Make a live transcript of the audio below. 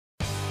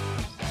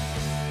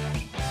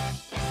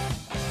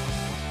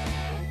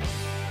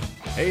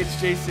Hey, it's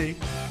JC.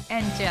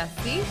 And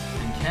Jesse.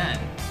 And Ken.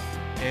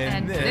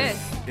 And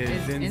this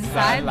is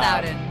Inside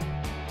Loudon.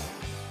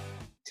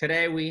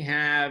 Today we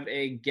have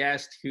a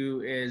guest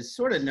who is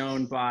sort of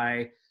known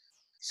by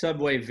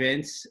Subway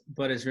Vince,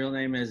 but his real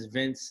name is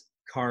Vince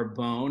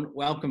Carbone.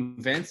 Welcome,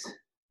 Vince.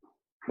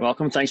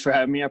 Welcome. Thanks for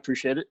having me. I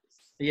appreciate it.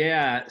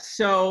 Yeah.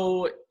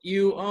 So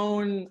you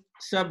own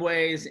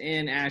Subways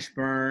in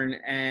Ashburn,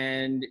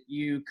 and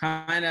you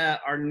kind of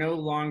are no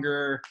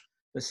longer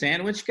the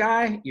sandwich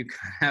guy. You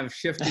kind of have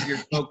shifted your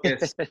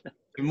focus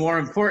to more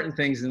important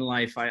things in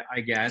life,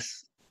 I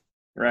guess.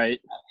 Right.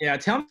 Yeah.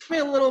 Tell me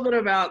a little bit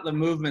about the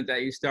movement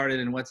that you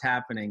started and what's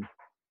happening.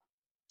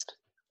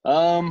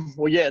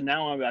 Well, yeah,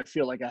 now I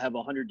feel like I have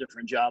 100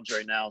 different jobs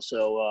right now.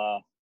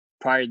 So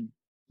probably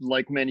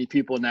like many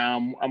people now,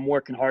 I'm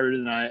working harder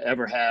than I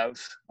ever have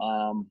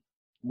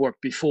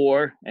worked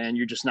before, and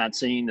you're just not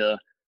seeing the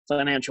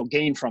financial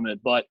gain from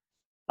it. But,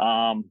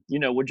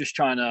 we're just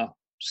trying to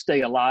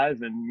stay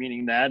alive, and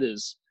meaning that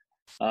is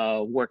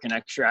working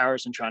extra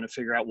hours and trying to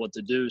figure out what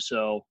to do.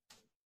 So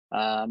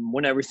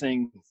when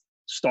everything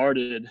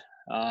started,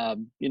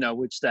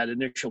 it's that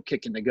initial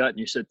kick in the gut, and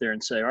you sit there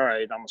and say, all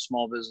right, I'm a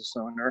small business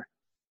owner,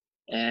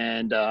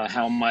 and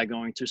how am I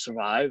going to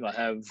survive? I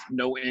have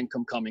no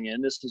income coming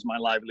in. This is my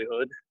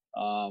livelihood.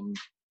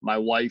 My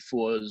wife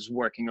was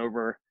working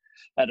over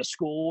at a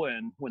school,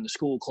 and when the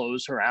school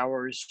closed, her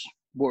hours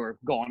were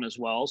gone as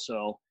well.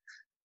 So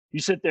you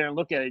sit there and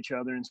look at each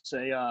other and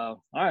say,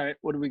 all right,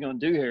 what are we going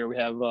to do here? We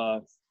have,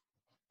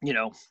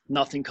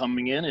 nothing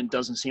coming in, and it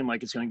doesn't seem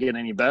like it's going to get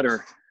any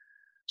better.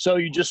 So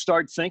you just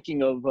start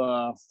thinking of,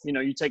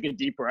 you take a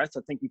deep breath.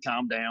 I think you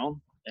calm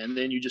down, and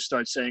then you just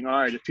start saying,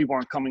 all right, if people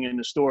aren't coming in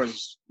the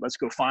stores, let's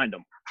go find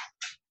them.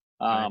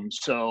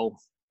 So,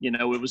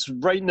 it was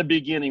right in the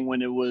beginning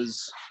when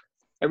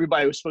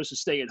everybody was supposed to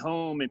stay at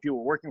home and people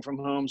were working from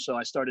home. So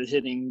I started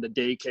hitting the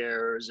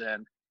daycares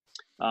and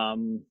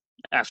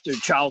after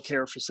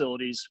childcare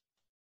facilities,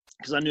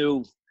 because I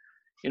knew,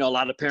 a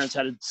lot of parents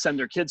had to send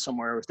their kids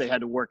somewhere if they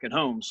had to work at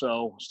home.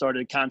 So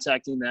started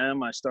contacting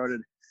them. I started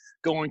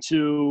going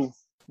to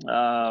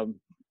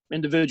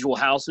individual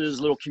houses,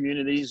 little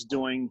communities,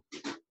 doing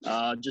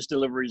just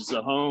deliveries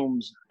to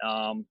homes.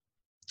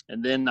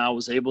 And then I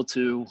was able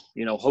to,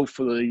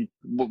 hopefully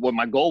what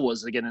my goal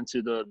was to get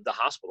into the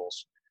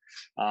hospitals.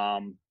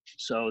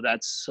 So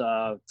that's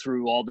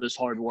through all this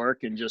hard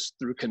work and just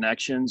through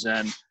connections,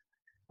 and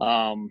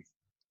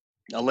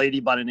a lady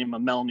by the name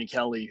of Melanie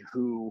Kelly,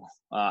 who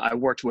I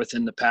worked with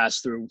in the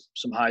past through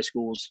some high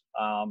schools.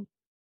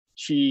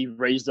 She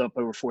raised up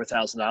over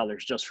 $4,000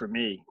 just for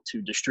me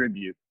to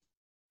distribute.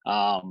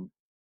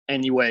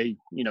 Anyway,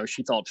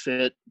 she thought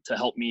fit to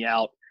help me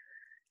out,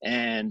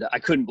 and I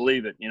couldn't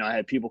believe it. I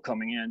had people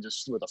coming in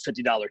just with a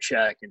 $50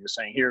 check and just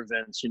saying, here,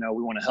 Vince, we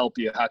want to help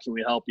you. How can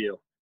we help you?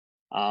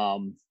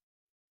 And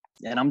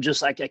I'm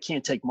just like, I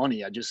can't take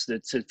money.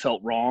 It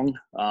felt wrong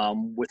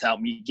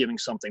without me giving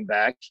something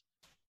back.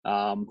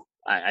 I'm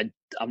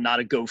not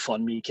a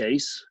GoFundMe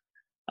case.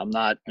 I'm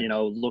not,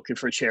 looking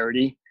for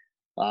charity.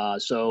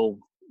 So,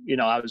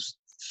 I was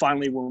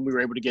finally, when we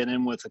were able to get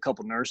in with a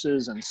couple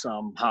nurses and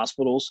some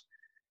hospitals,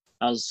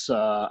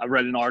 I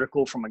read an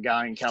article from a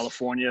guy in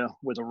California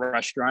with a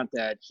restaurant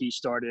that he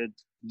started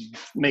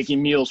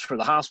making meals for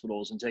the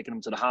hospitals and taking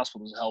them to the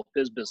hospitals to help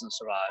his business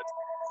survive.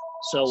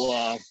 So,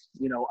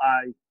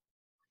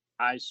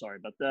 I sorry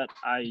about that.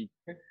 I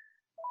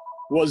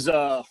was,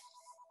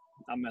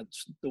 I'm at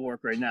the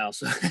work right now.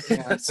 So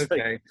Yeah, that's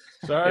okay.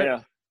 Sorry.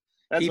 Yeah,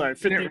 that's all right.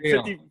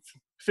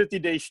 50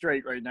 days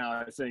straight right now,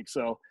 I think.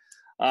 So,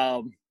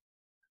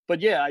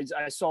 but yeah,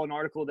 I saw an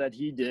article that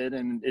he did,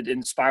 and it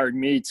inspired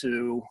me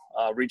to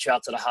reach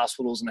out to the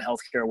hospitals and the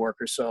healthcare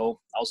workers. So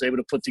I was able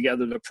to put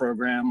together the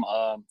program,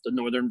 the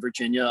Northern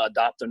Virginia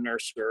Adopt a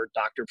Nurse or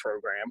Doctor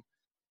program,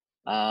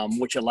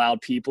 which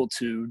allowed people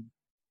to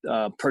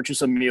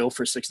purchase a meal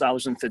for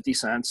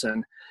 $6.50,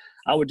 and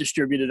I would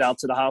distribute it out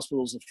to the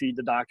hospitals to feed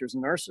the doctors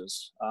and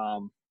nurses.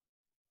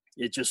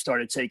 It just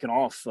started taking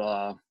off,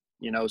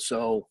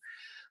 so,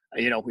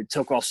 we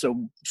took off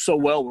so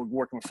well. We're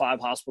working with 5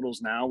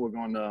 hospitals now. We're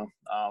going to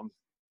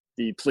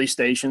the police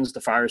stations,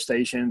 the fire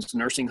stations,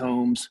 nursing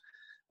homes,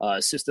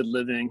 assisted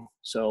living.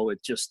 So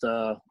it just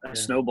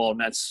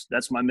snowballed, and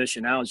that's my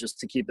mission now, is just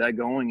to keep that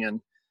going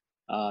and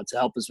to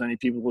help as many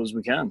people as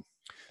we can.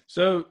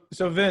 So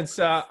Vince,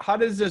 how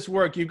does this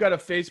work? You've got a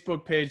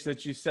Facebook page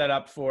that you set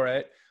up for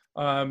it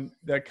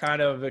that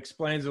kind of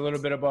explains a little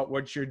bit about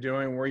what you're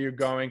doing, where you're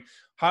going.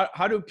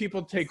 How do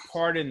people take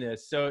part in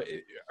this? So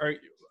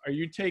are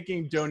you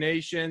taking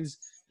donations?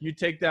 You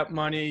take that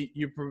money,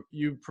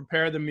 you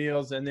prepare the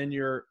meals, and then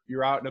you're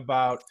out and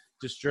about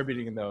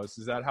distributing those.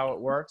 Is that how it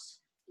works?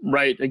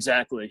 Right,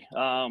 exactly.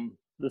 The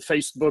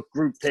Facebook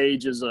group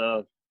page is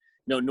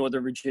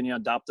Northern Virginia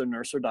Adopt a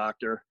Nurse or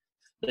Doctor.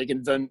 They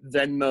can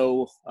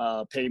Venmo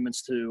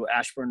payments to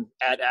Ashburn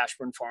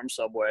Farm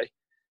Subway.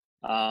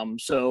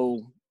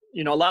 So,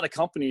 a lot of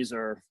companies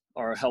are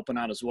helping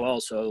out as well.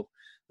 So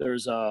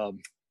there's a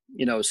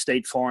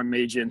State Farm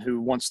agent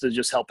who wants to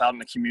just help out in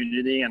the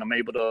community, and I'm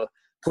able to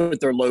put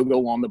their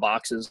logo on the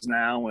boxes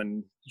now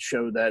and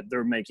show that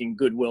they're making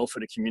goodwill for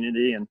the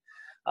community. And,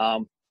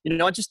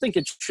 I just think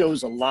it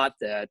shows a lot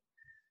that,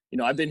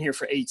 I've been here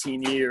for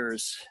 18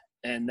 years,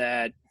 and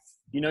that,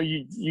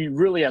 you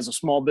really, as a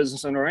small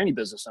business owner or any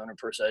business owner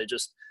per se,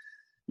 just,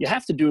 you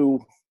have to do,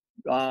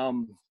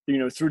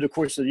 through the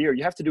course of the year,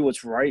 you have to do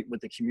what's right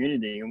with the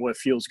community and what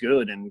feels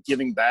good and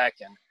giving back.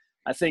 And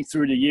I think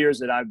through the years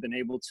that I've been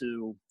able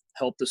to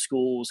help the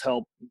schools,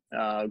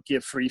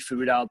 give free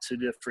food out to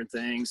different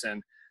things.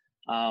 And,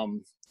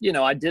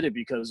 I did it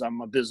because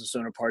I'm a business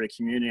owner, part of the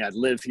community. I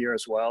live here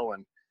as well.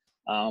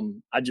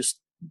 And I just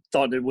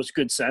thought it was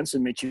good sense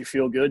and makes you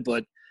feel good.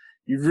 But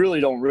you really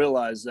don't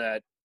realize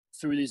that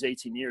through these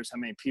 18 years, how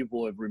many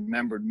people have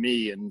remembered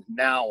me, and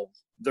now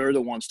they're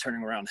the ones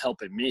turning around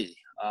helping me.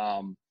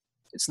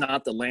 It's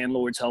not the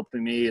landlords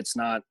helping me. It's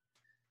not,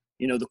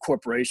 the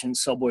corporation.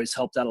 Subway's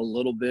helped out a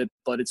little bit,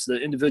 but it's the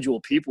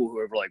individual people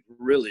who have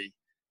really,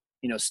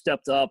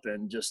 stepped up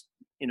and just,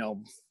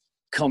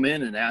 come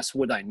in and ask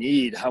what I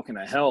need. How can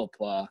I help?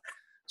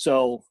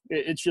 So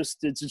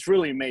it's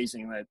really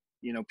amazing that,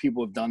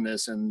 people have done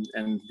this and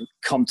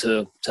come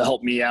to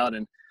help me out.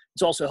 And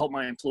it's also helped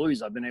my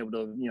employees. I've been able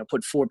to,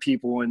 put 4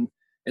 people in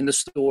the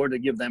store to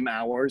give them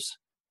hours.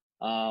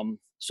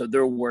 So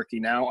they're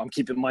working now. I'm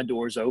keeping my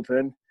doors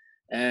open,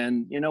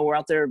 and, we're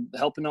out there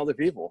helping other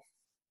people.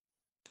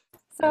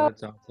 So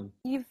That's awesome.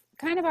 you've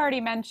kind of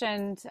already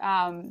mentioned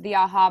the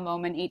aha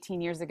moment 18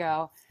 years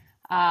ago,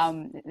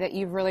 that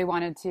you've really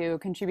wanted to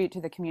contribute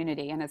to the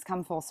community, and it's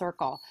come full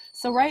circle.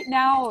 So right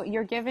now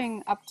you're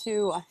giving up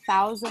to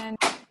 1,000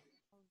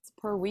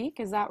 per week.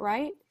 Is that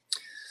right?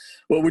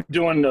 Well, we're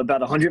doing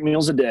about 100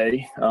 meals a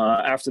day.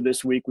 After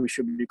this week, we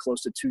should be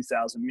close to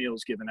 2,000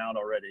 meals given out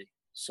already.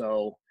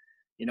 So,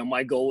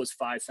 my goal is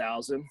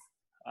 5,000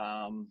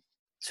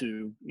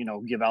 to,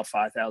 give out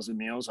 5,000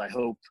 meals. I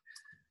hope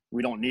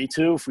we don't need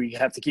to. If we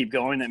have to keep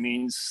going, that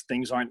means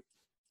things aren't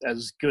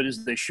as good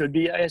as they should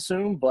be, I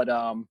assume. But,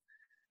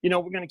 we're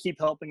going to keep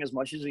helping as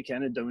much as we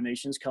can. And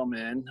donations come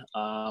in.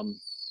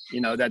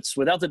 That's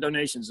without the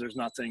donations, there's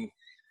nothing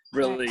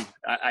really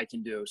I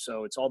can do.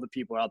 So it's all the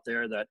people out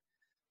there that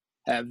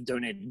have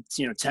donated,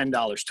 $10,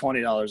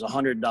 $20,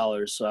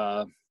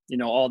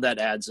 $100, all that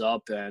adds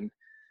up. And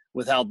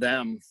without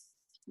them,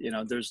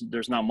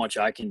 there's not much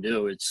I can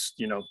do. It's,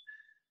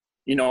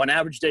 an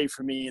average day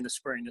for me in the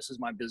spring, this is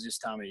my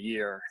busiest time of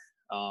year.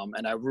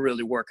 And I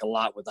really work a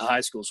lot with the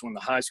high schools. When the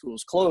high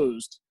schools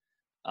closed,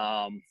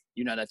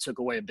 that took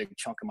away a big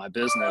chunk of my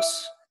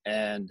business.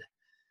 And,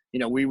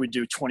 we would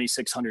do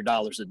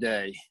 $2,600 a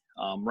day.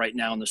 Right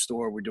now in the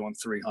store, we're doing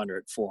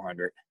 300,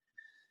 400.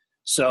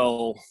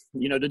 So,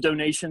 the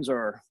donations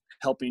are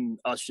helping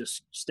us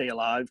just stay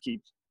alive,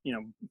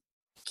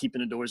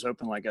 keeping the doors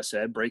open, like I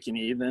said, breaking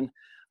even.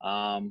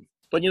 But,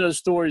 the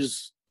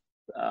store's,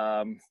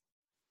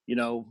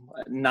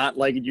 not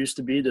like it used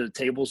to be. The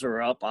tables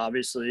are up,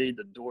 obviously.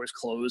 The door's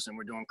closed, and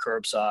we're doing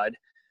curbside.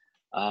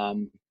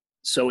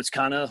 So it's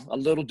kind of a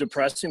little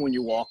depressing when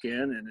you walk in,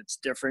 and it's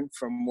different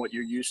from what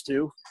you're used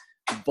to.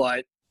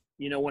 But,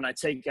 when I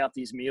take out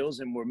these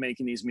meals and we're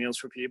making these meals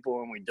for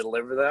people and we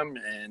deliver them,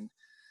 and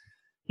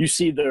you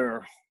see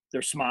their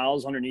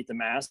smiles underneath the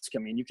mask. I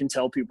mean, you can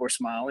tell people are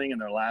smiling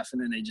and they're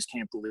laughing, and they just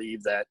can't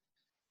believe that,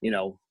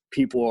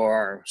 people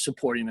are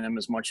supporting them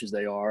as much as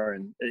they are.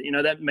 And,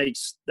 that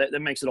makes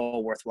it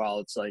all worthwhile.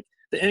 It's like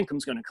the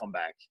income's going to come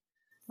back,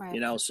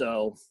 Right.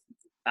 So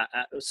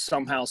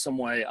somehow, some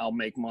way I'll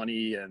make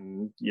money,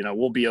 and,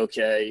 we'll be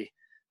okay.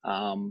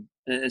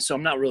 And so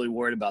I'm not really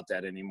worried about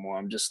that anymore.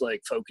 I'm just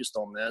focused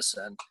on this,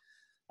 and,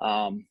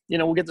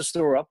 we'll get the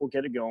store up. We'll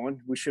get it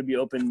going. We should be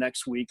open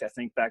next week, I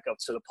think, back up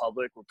to the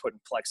public. We're putting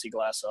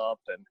plexiglass up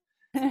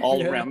and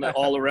all around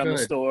the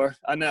store.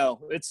 I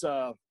know it's,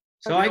 So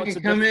I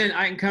can come in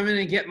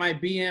and get my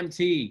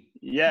BMT.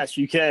 Yes,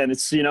 you can.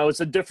 It's, it's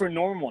a different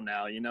normal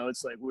now.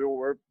 It's like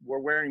we're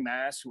wearing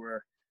masks.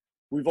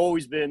 We've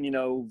always been,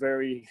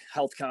 very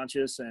health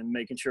conscious and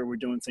making sure we're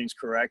doing things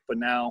correct. But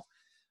now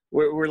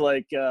we're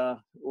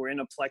we're in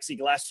a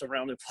plexiglass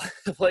surrounded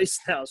place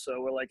now. So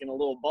we're in a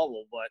little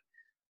bubble, but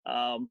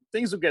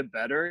things will get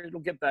better. It'll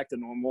get back to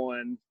normal,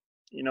 and,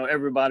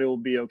 everybody will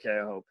be okay,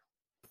 I hope.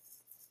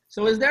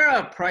 So is there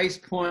a price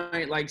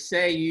point,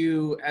 say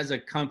you as a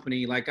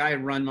company, I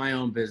run my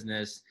own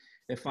business,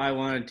 if I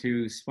wanted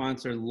to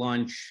sponsor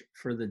lunch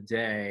for the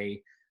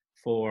day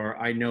for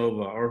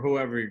Inova or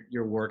whoever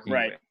you're working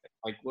with,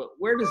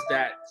 where does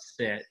that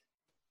sit?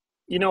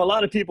 A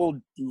lot of people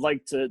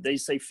they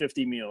say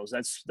 50 meals.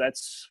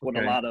 That's what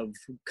a lot of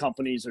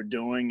companies are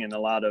doing, and a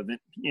lot of,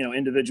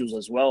 individuals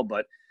as well.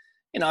 But,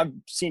 I've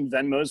seen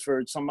Venmos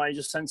for somebody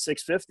just sent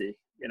 650,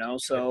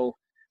 so,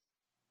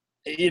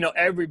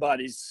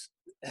 everybody's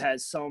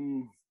has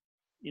some,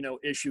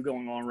 issue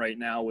going on right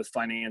now with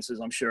finances,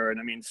 I'm sure. And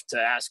I mean, to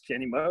ask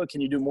anybody, oh,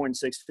 can you do more than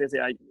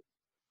 650?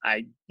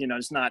 I,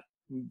 it's not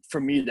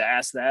for me to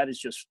ask that. It's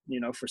just,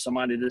 for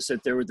somebody to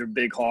sit there with their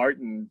big heart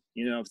and,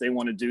 if they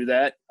want to do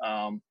that,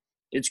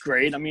 it's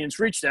great. I mean, it's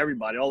reached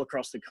everybody all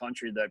across the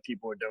country that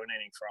people are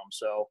donating from.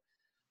 So,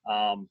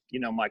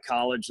 My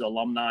college, the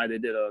alumni, they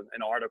did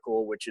an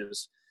article, which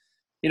is,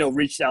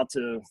 reached out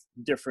to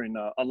different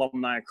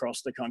alumni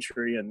across the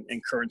country and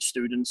current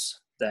students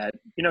that,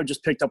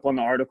 just picked up on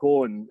the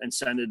article and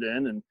sent it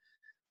in. And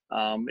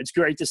it's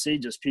great to see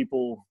just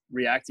people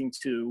reacting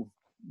to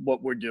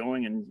what we're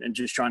doing and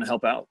just trying to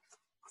help out.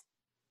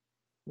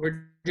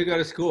 Where'd you go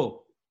to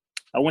school?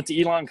 I went to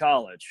Elon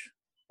College.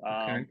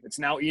 Okay. It's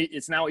now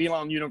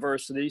Elon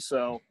University.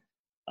 So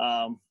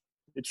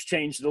it's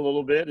changed a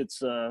little bit.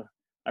 It's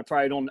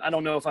I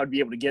don't know if I'd be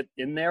able to get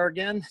in there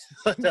again,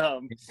 but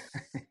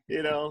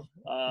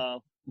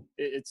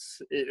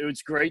it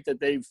was great that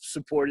they've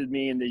supported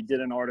me and they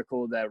did an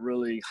article that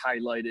really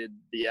highlighted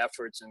the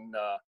efforts and,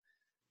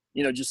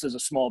 just as a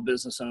small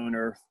business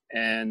owner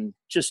and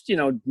just,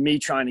 me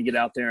trying to get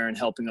out there and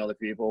helping other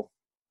people.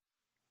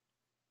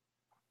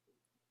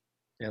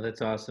 Yeah,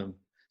 that's awesome.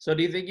 So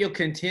do you think you'll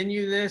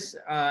continue this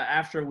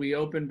after we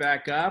open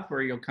back up,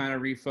 or you'll kind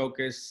of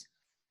refocus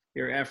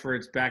your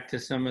efforts back to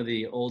some of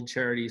the old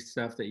charity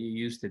stuff that you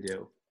used to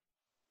do?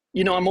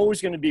 I'm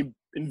always going to be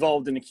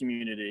involved in the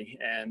community.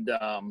 And,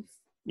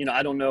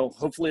 I don't know,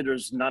 hopefully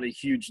there's not a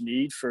huge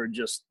need for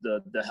just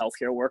the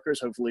healthcare workers.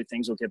 Hopefully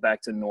things will get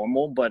back to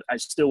normal, but I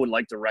still would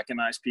like to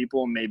recognize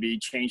people and maybe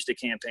change the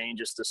campaign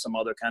just to some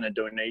other kind of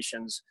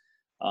donations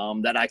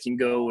that I can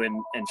go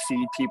and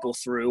feed people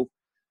through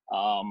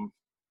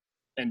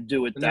and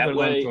do it that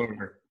way.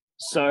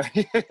 So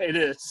it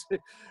is.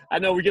 I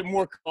know we get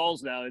more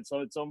calls now. It's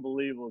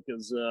unbelievable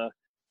because,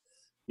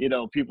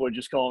 people are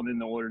just calling in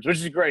the orders, which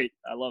is great.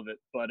 I love it.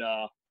 But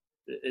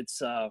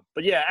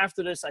but yeah,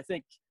 after this, I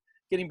think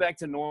getting back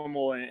to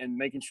normal and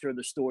making sure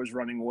the store's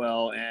running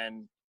well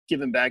and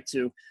giving back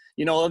to,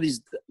 all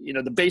these,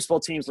 the baseball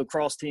teams,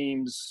 lacrosse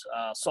teams,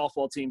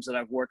 softball teams that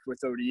I've worked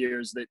with over the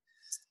years that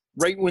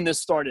right when this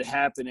started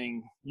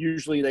happening,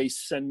 usually they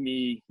send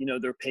me,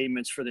 their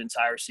payments for the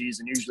entire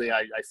season. Usually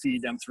I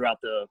feed them throughout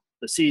the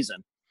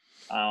season.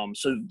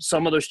 So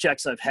some of those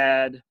checks I've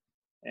had,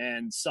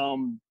 and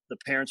some the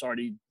parents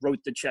already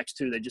wrote the checks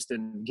to. They just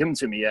didn't give them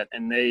to me yet.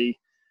 And they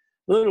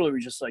literally were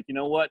just like, you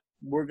know what,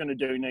 we're going to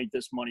donate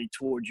this money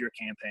towards your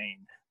campaign.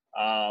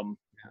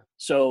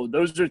 So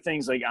those are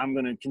things like I'm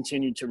going to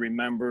continue to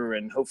remember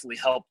and hopefully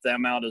help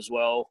them out as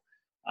well.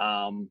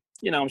 I'm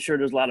sure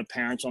there's a lot of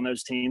parents on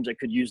those teams that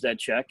could use that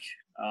check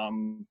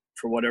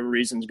for whatever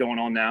reason's going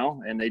on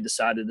now. And they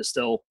decided to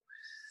still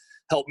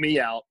help me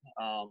out,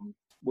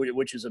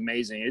 which is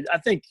amazing. I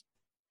think,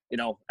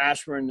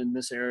 Ashburn in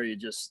this area,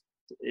 just,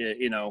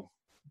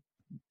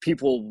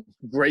 people,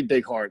 great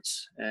big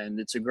hearts, and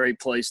it's a great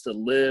place to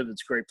live.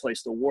 It's a great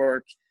place to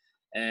work.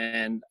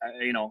 And,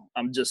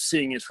 I'm just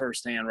seeing it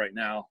firsthand right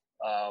now.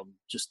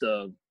 Just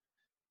the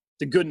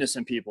goodness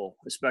in people,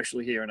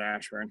 especially here in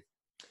Ashburn.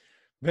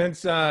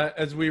 Vince,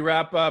 as we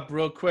wrap up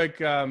real quick,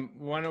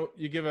 why don't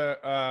you give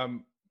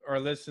our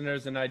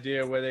listeners an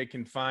idea where they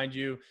can find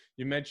you?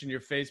 You mentioned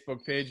your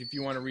Facebook page. If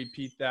you want to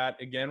repeat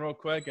that again real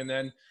quick, and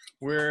then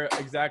where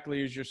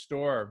exactly is your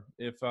store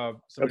if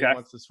somebody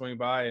wants to swing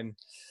by and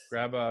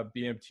grab a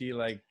BMT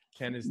like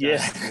Ken is down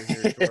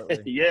here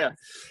shortly?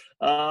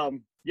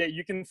 Yeah,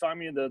 you can find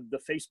me. The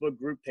Facebook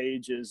group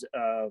page is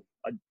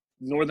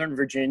Northern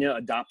Virginia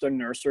Adopt a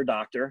Nurse or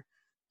Doctor.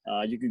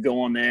 You could go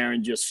on there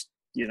and just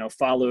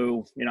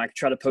follow, I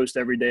try to post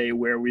every day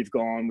where we've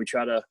gone. We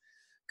try to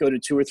go to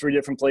 2 or 3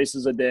 different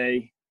places a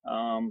day.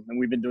 And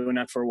we've been doing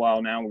that for a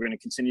while now. We're going to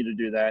continue to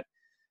do that.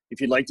 If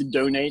you'd like to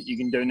donate, you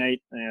can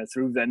donate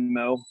through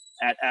Venmo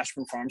at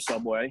Ashburn Farm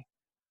Subway.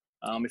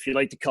 If you'd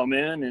like to come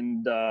in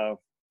and, I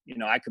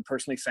could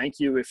personally thank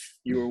you if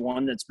you were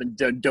one that's been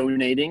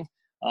donating.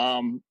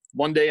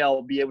 One day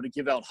I'll be able to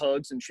give out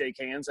hugs and shake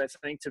hands, I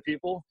think, to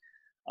people,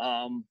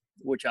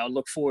 which I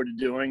look forward to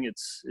doing.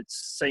 It's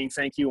saying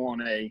thank you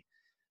on a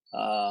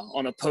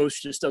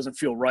post just doesn't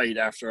feel right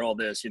after all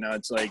this.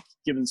 It's like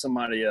giving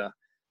somebody a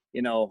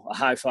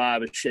high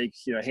five, a shake,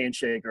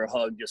 handshake or a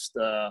hug, just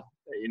to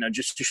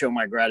show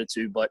my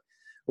gratitude. But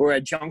we're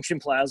at Junction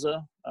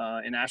Plaza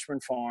in Ashburn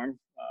Farm,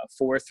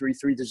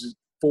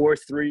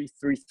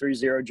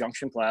 43330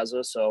 Junction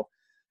Plaza. So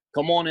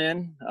come on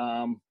in.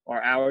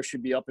 Our hours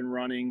should be up and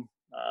running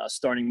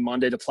starting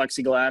Monday. The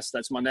plexiglass,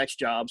 that's my next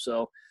job.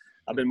 So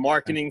I've been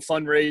marketing,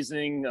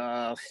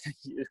 fundraising,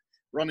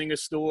 running a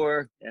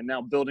store, and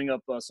now building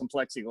up some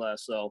plexiglass.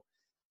 So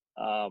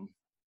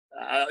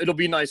it'll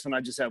be nice when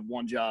I just have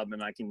one job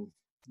and I can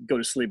go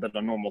to sleep at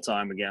a normal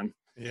time again.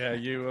 Yeah,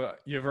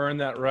 you've earned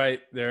that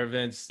right there,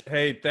 Vince.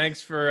 Hey,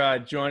 thanks for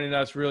joining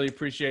us. Really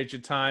appreciate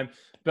your time.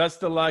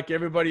 Best of luck,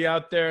 everybody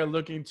out there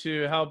looking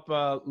to help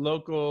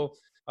local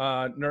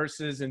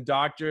nurses and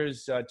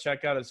doctors.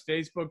 Check out his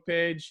Facebook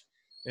page.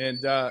 And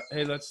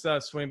hey, let's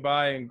swing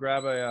by and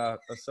grab a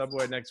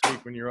Subway next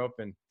week when you're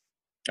open.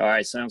 All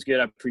right, sounds good.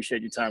 I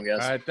appreciate your time, guys.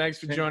 All right, thanks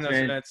for joining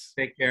us, Vince.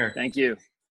 Take care. Thank you.